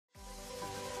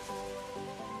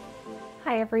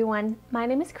Hi everyone, my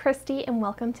name is Christy and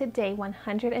welcome to day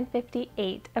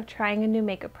 158 of trying a new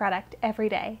makeup product every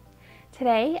day.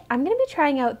 Today I'm going to be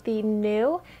trying out the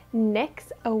new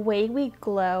NYX Away We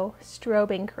Glow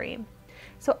Strobing Cream.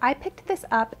 So I picked this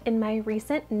up in my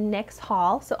recent NYX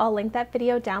haul, so I'll link that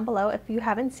video down below if you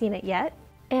haven't seen it yet.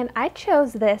 And I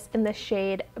chose this in the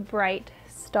shade Bright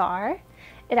Star.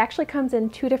 It actually comes in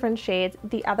two different shades.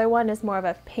 The other one is more of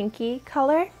a pinky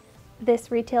color.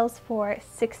 This retails for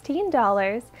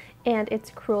 $16 and it's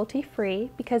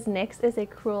cruelty-free because NYX is a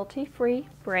cruelty-free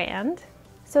brand.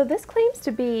 So this claims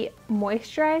to be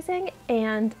moisturizing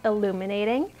and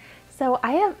illuminating. So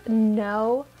I have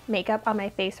no makeup on my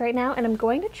face right now and I'm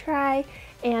going to try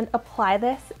and apply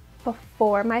this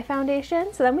before my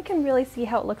foundation so then we can really see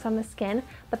how it looks on the skin,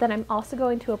 but then I'm also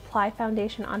going to apply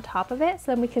foundation on top of it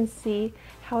so then we can see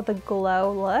how the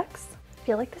glow looks. I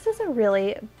feel like this is a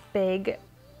really big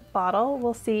bottle.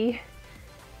 We'll see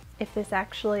if this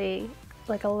actually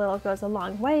like a little goes a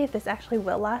long way, if this actually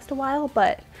will last a while,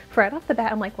 but right off the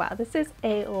bat I'm like, wow, this is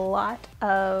a lot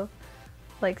of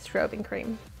like strobing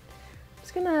cream. I'm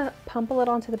just gonna pump a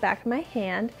little onto the back of my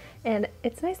hand, and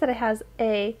it's nice that it has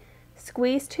a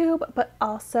squeeze tube but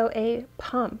also a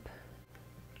pump.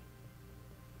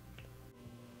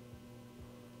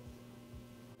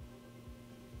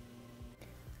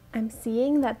 I'm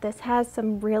seeing that this has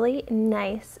some really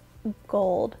nice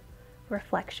gold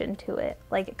reflection to it.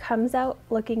 Like it comes out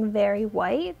looking very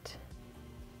white.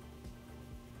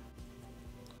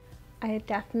 I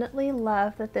definitely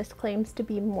love that this claims to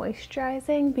be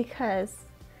moisturizing because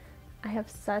I have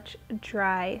such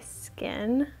dry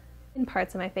skin in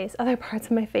parts of my face. Other parts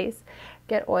of my face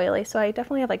get oily, so I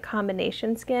definitely have like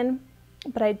combination skin,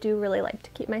 but I do really like to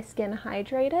keep my skin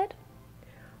hydrated.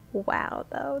 Wow,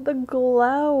 though, the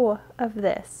glow of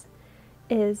this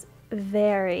is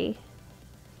very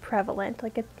prevalent.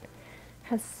 Like it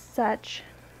has such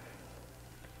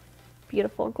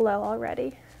beautiful glow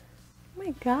already. Oh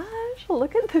my gosh,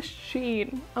 look at the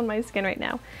sheen on my skin right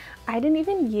now. I didn't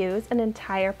even use an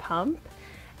entire pump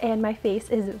and my face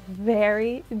is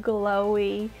very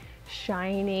glowy,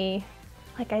 shiny.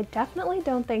 Like I definitely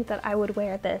don't think that I would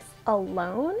wear this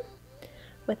alone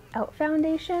without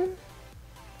foundation,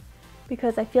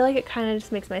 because I feel like it kind of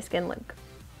just makes my skin look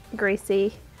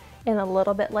greasy and a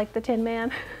little bit like the Tin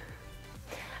Man.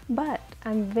 But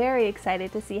I'm very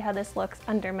excited to see how this looks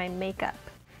under my makeup.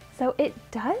 So it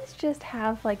does just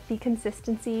have like the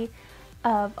consistency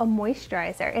of a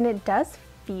moisturizer, and it does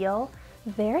feel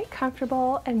very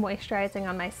comfortable and moisturizing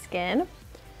on my skin.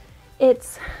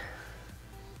 It's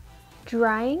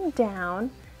drying down,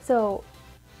 so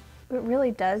it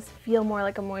really does feel more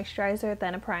like a moisturizer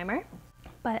than a primer.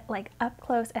 But like up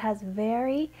close, it has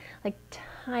very like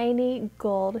tiny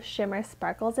gold shimmer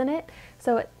sparkles in it.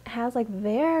 So it has like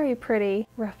very pretty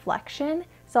reflection.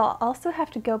 So I'll also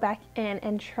have to go back in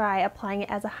and try applying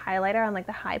it as a highlighter on like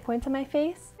the high points of my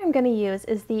face. What I'm gonna use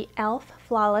is the e.l.f.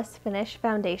 Flawless Finish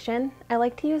Foundation. I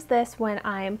like to use this when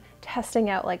I'm testing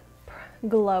out like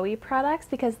glowy products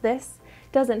because this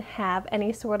doesn't have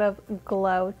any sort of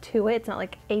glow to it. It's not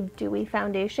like a dewy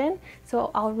foundation, so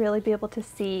I'll really be able to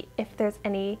see if there's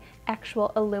any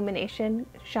actual illumination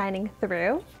shining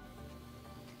through.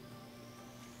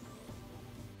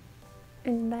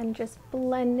 And then just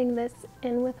blending this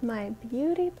in with my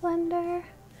beauty blender,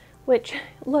 which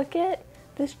look at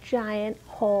this giant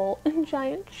hole and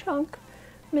giant chunk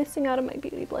missing out of my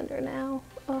beauty blender now.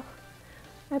 Oh,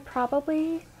 I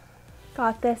probably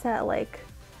got this at like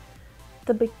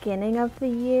the beginning of the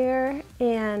year,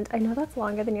 and I know that's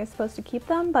longer than you're supposed to keep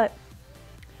them, but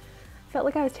I felt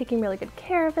like I was taking really good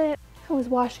care of it. I was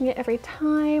washing it every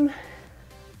time,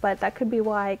 but that could be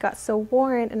why it got so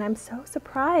worn, and I'm so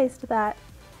surprised that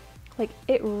like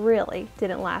it really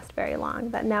didn't last very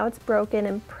long, that now it's broken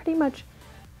and pretty much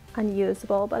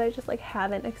unusable, but I just like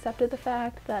haven't accepted the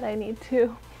fact that I need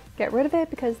to get rid of it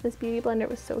because this beauty blender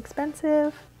was so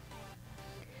expensive.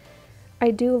 I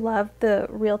do love the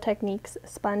Real Techniques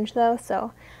sponge though,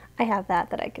 so I have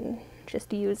that I can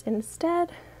just use instead.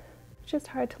 It's just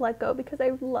hard to let go because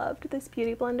I loved this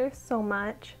beauty blender so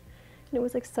much. And it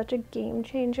was like such a game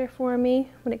changer for me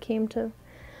when it came to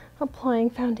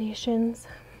applying foundations.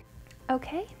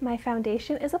 Okay, my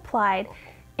foundation is applied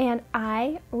and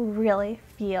I really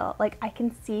feel like I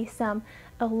can see some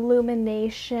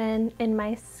illumination in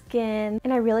my skin,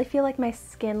 and I really feel like my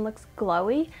skin looks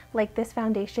glowy. Like this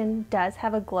foundation does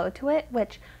have a glow to it,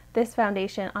 which this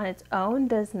foundation on its own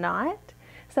does not.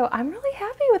 So I'm really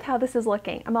happy with how this is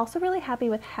looking. I'm also really happy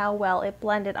with how well it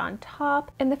blended on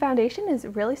top, and the foundation is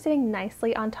really sitting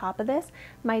nicely on top of this.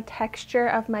 My texture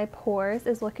of my pores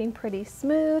is looking pretty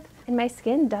smooth, and my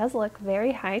skin does look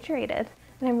very hydrated.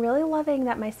 And I'm really loving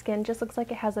that my skin just looks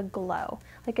like it has a glow.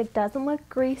 Like, it doesn't look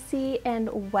greasy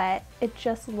and wet, it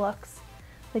just looks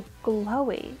like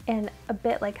glowy and a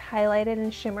bit like highlighted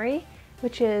and shimmery,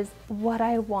 which is what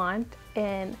I want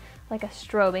in like a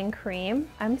strobing cream.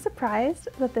 I'm surprised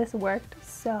that this worked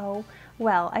so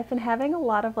well. I've been having a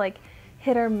lot of like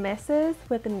hit or misses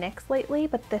with NYX lately,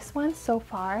 but this one so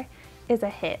far is a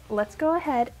hit. Let's go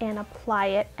ahead and apply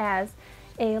it as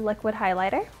a liquid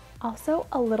highlighter. Also,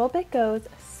 a little bit goes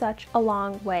such a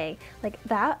long way. Like,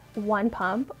 that one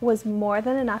pump was more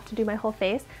than enough to do my whole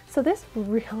face. So this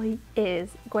really is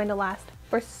going to last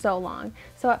for so long.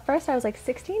 So at first I was like,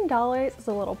 $16 is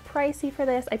a little pricey for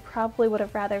this. I probably would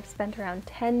have rather spent around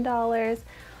 $10.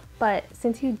 But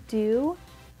since you do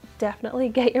definitely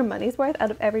get your money's worth out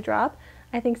of every drop,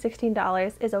 I think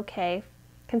 $16 is okay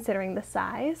considering the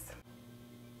size.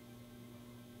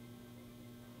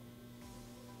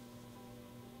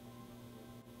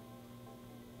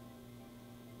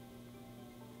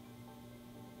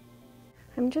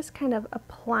 I'm just kind of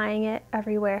applying it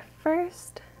everywhere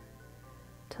first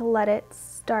to let it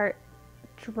start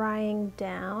drying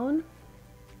down.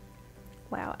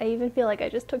 Wow, I even feel like I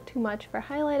just took too much for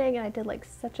highlighting and I did like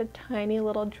such a tiny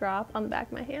little drop on the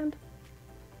back of my hand.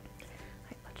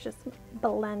 Right, let's just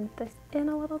blend this in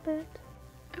a little bit.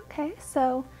 Okay,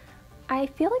 so I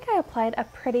feel like I applied a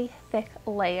pretty thick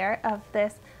layer of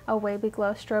this Away We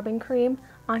Glow strobing cream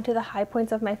onto the high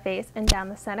points of my face and down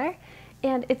the center.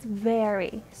 And it's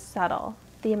very subtle,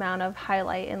 the amount of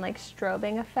highlight and like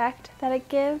strobing effect that it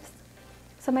gives.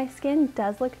 So my skin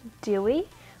does look dewy,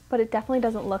 but it definitely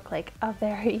doesn't look like a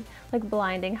very like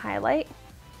blinding highlight.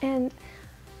 And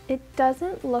it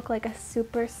doesn't look like a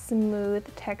super smooth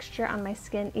texture on my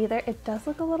skin either. It does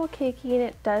look a little cakey, and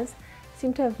it does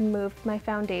seem to have moved my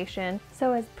foundation.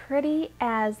 So as pretty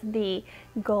as the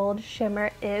gold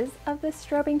shimmer is of this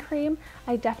strobing cream,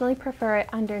 I definitely prefer it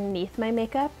underneath my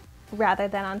makeup rather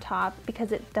than on top,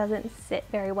 because it doesn't sit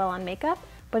very well on makeup,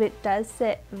 but it does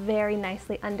sit very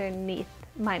nicely underneath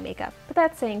my makeup. But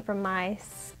that's saying from my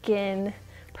skin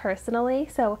personally.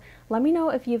 So let me know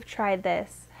if you've tried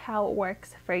this, how it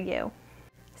works for you.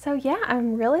 So yeah,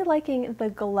 I'm really liking the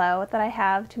glow that I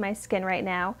have to my skin right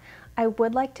now. I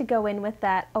would like to go in with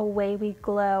that Away We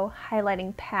Glow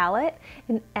highlighting palette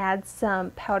and add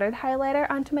some powdered highlighter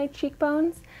onto my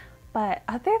cheekbones. But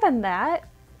other than that,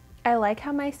 I like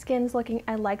how my skin's looking.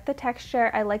 I like the texture.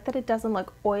 I like that it doesn't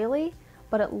look oily,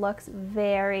 but it looks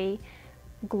very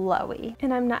glowy.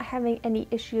 And I'm not having any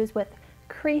issues with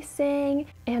creasing,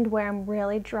 and where I'm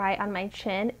really dry on my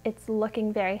chin, it's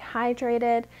looking very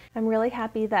hydrated. I'm really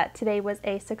happy that today was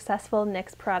a successful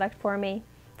NYX product for me,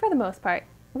 for the most part.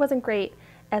 It wasn't great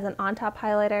as an on-top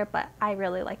highlighter, but I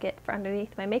really like it for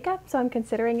underneath my makeup, so I'm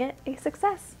considering it a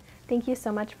success. Thank you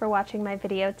so much for watching my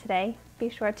video today. Be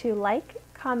sure to like,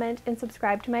 comment, and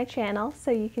subscribe to my channel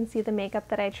so you can see the makeup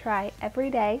that I try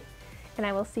every day, and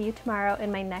I will see you tomorrow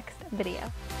in my next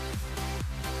video.